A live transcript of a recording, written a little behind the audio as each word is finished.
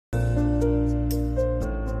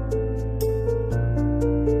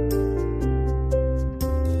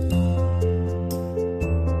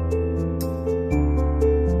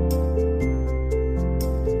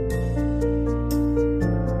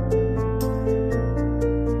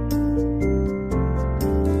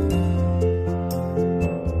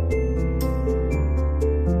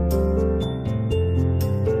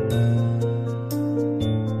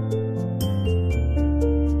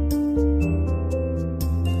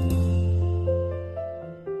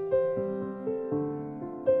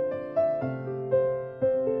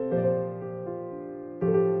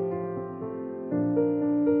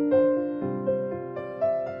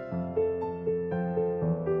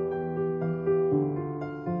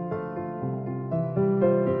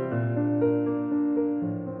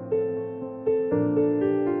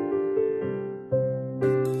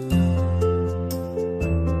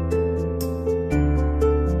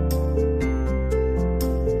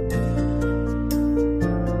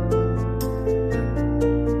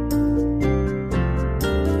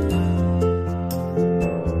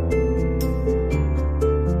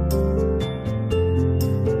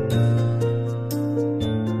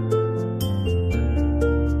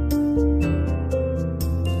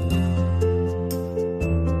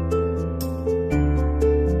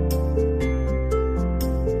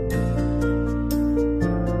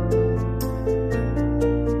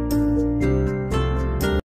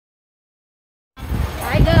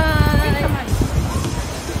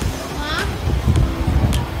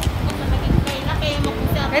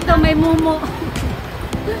may mumo.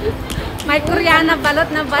 May Koreana, balot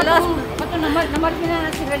na balot. Bato naman na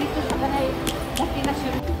sila dito sa kanay.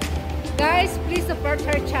 Guys, please support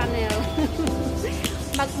her channel.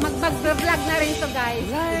 Mag-vlog na rin to, guys.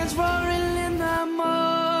 Lions roaring in the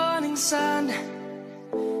morning sun,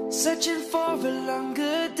 searching for a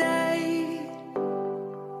longer day.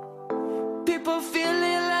 People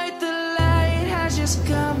feeling like the light has just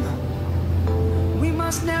come. We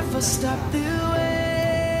must never stop the way.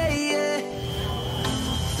 Yeah.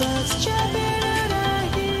 Birds chirping and I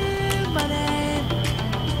hear my name,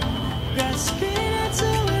 grasping into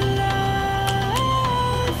a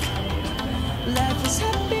life. Life is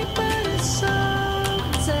happy but it's so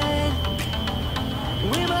insane.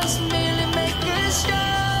 We must merely make a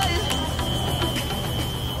start.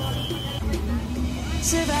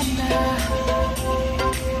 Savannah,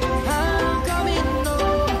 I'm coming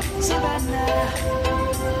home. Savannah,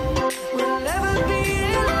 we'll never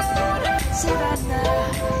be alone. Savannah,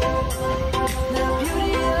 the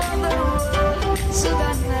beauty of the world.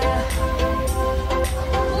 Savannah,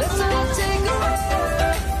 let's all take a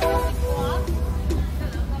walk.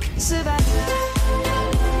 Savannah.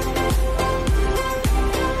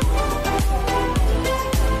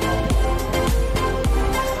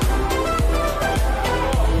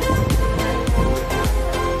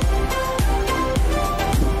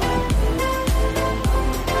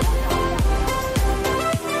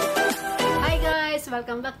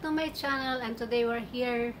 Welcome back to my channel, and today we're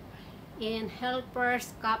here in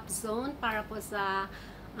Helpers Cup Zone para po sa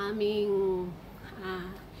aming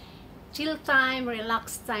chill time,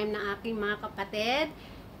 relax time na aking mga kapatid.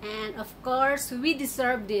 And of course, we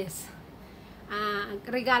deserve this.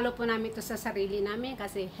 Regalo po namin ito sa sarili namin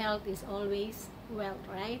kasi health is always wealth,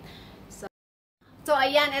 right? So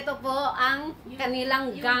ayan, ito po ang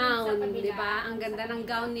kanilang gown, di ba? Ang ganda ng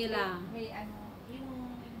gown nila.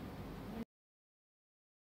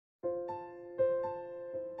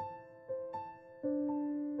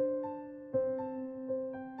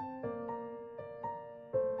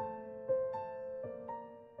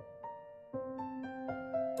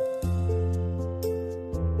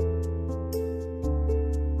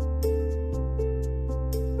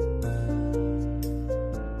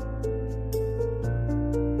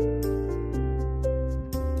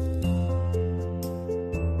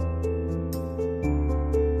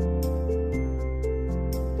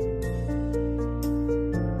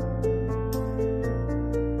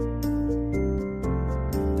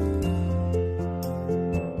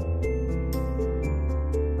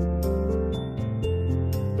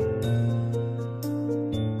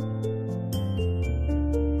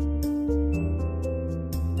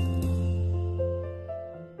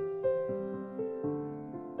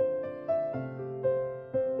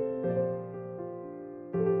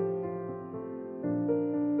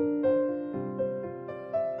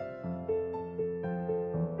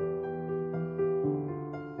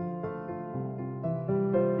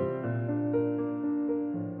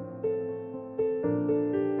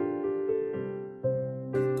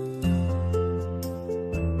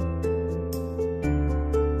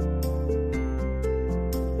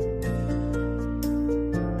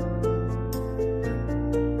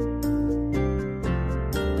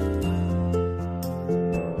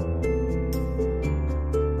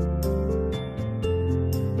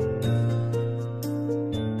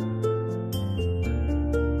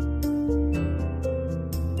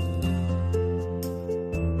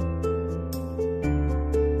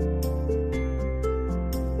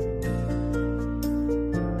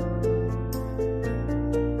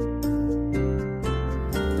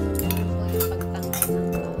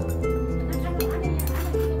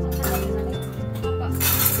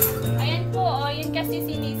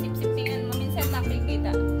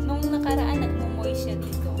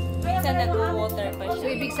 So,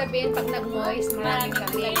 ibig sabihin, pag nag-moist, maraming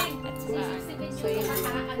kami. So, yun.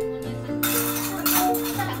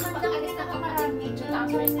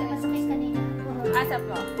 Asa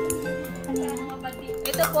po?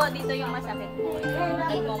 Ito po, dito yung masakit po.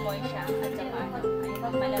 Nagmo-moist siya. At saka,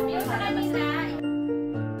 malamig.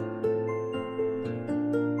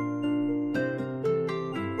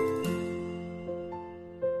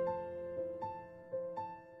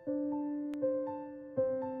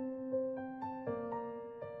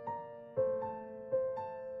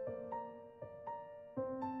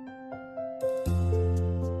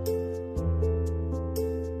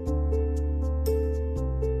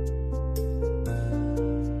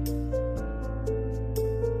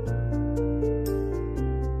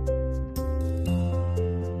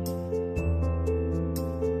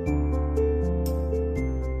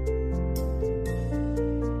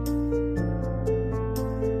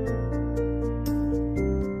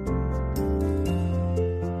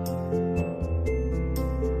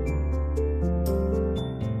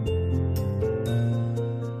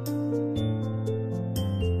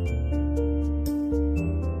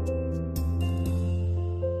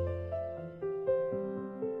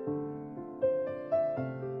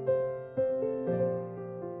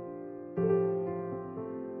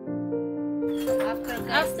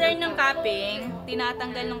 After ng cupping,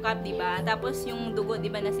 tinatanggal ng cup, di ba? Tapos yung dugo,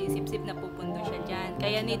 di ba, nasisip-sip na pupundo siya dyan.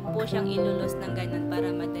 Kaya need po siyang ilulos ng ganun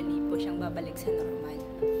para madali po siyang babalik sa normal.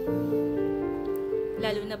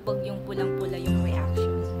 Lalo na pag yung pulang-pula yung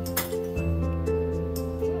reaction.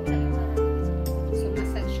 So,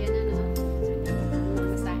 massage siya na, no?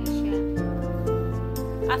 Massage siya.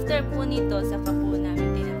 After po nito, saka po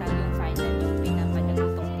namin tinatawag yung final, yung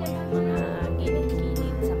pinapalagutok po ng mga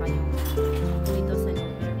gilid-gilid, saka yung dito sa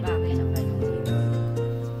lower back, saka yung dito.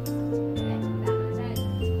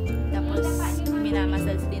 Tapos,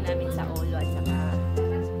 minamassage din namin sa ulo at saka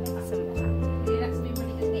sa mukha.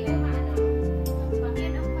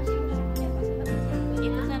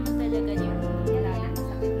 Ito naman talaga yung laging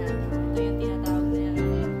sakit namin. Ito yung tinatawag na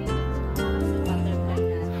butterfly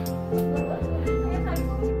natin.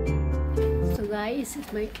 So guys,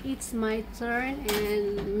 it's my turn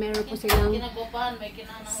and meron po silang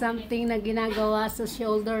something na ginagawa sa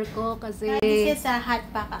shoulder ko kasi This is a hot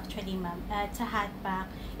pack actually, ma'am. It's a hot pack.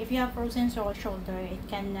 If you have frozen shoulder, it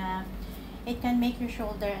can make your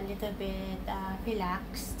shoulder a little bit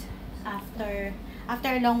relaxed after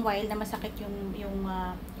a long while na masakit yung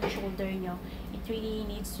shoulder nyo. It really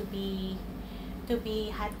needs to be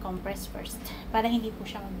hot compressed first para hindi po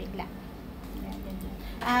siya mabigla.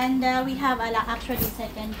 And we have actually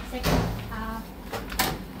second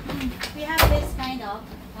we have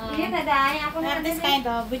this kind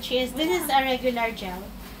of which is this is a regular gel,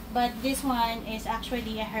 but this one is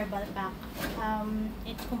actually a herbal pack.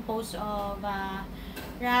 It's composed of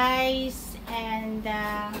rice and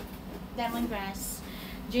lemongrass,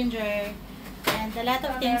 ginger, and a lot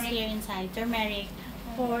of things here inside, turmeric,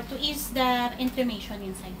 to ease the inflammation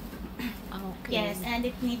inside. okay. Yes, and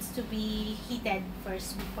it needs to be heated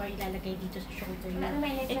first before ilalagay dito sa shoulder nyo.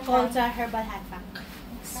 It's called a herbal hot pack.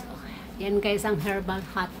 So, yan guys ang herbal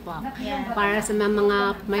hot pack. Yeah. Para sa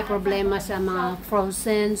mga may problema sa mga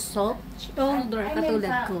frozen shoulder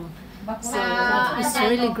katulad ko. So, it's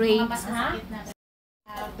really great.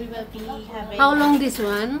 We will be having. How long this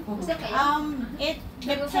one? It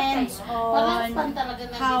depends on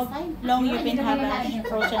how long you've been having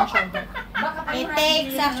frozen shoulder. It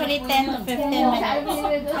takes actually 10 to 15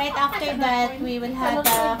 minutes. Right after that, we will have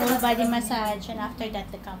the whole body massage, and after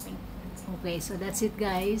that, the cupping. Okay, so that's it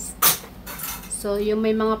guys. So yung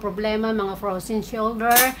may mga problema, mga frozen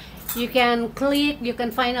shoulder, you can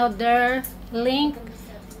find out their link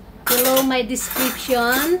below my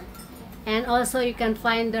description. And also you can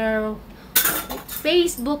find their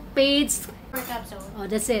Facebook page. Oh,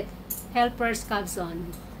 that's it. Helpers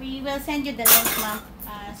Cabzone. We will send you the link, ma'am,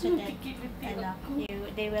 so that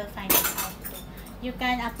they will find it out too. You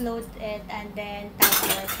can upload it and then tag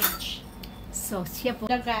your page. So, siya po.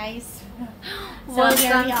 Hello guys.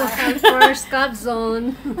 Welcome to Helpers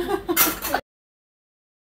Cabzone.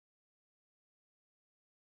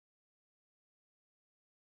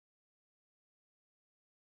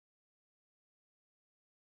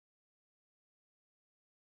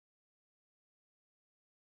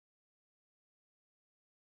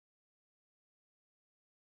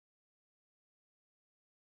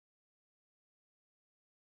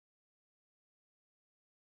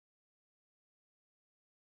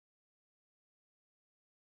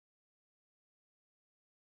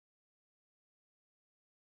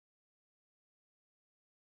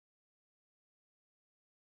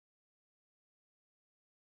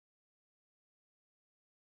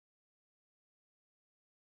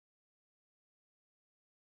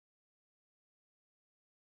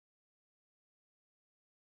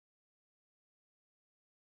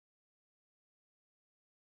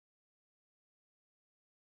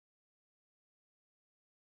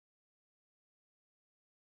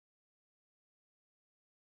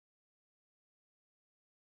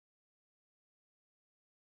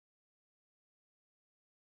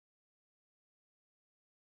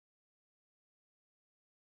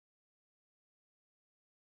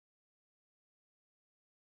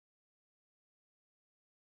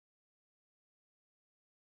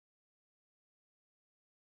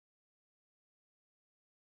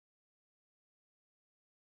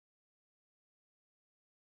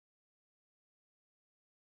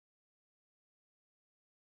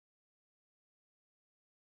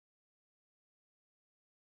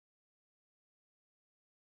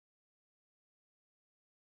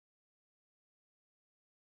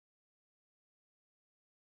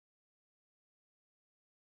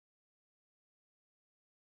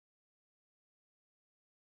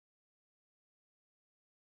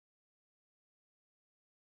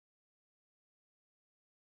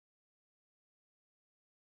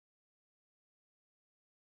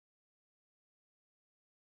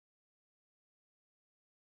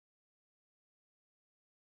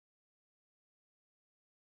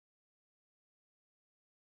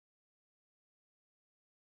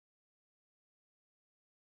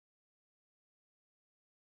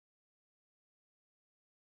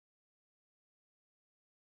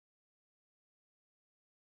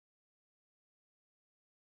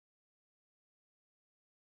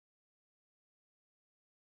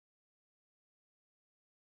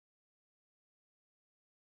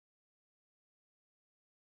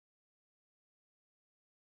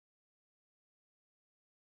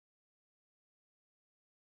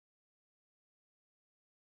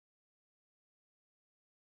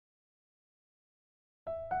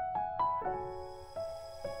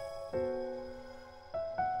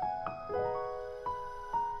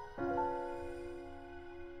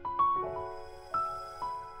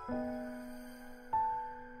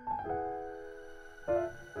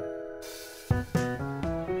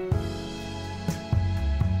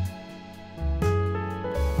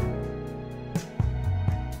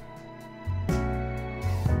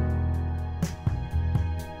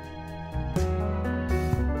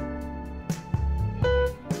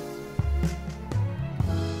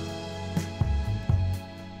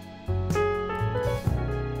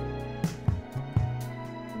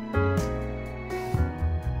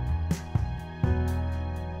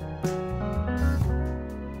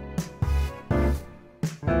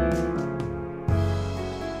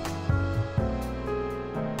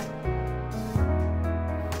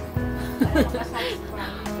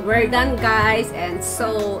 We're done, guys, and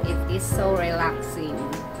so it is so relaxing.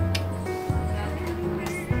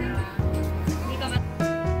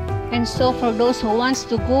 And so for those who wants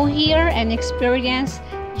to go here and experience,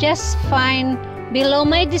 just find below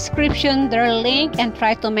my description their link and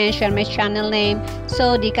try to mention my channel name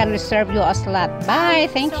so they can reserve you a slot. Bye.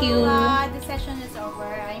 Thank you. The session is over.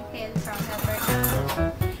 I'm Phil from Helper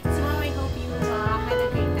Channel. So I hope you had a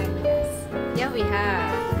great time with us. Yeah, we have.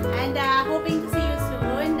 And hoping to see you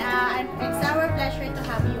soon. It's our pleasure to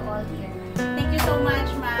have you all here. Thank you so much,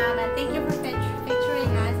 ma'am, and thank you for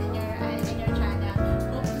featuring us in your channel.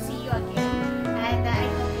 Hope to see you again. And I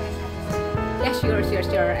hope you're satisfied. Yeah,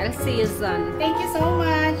 sure. I'll see you soon. Thank you so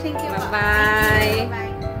much. Thank you. Bye-bye.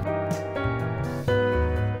 Bye.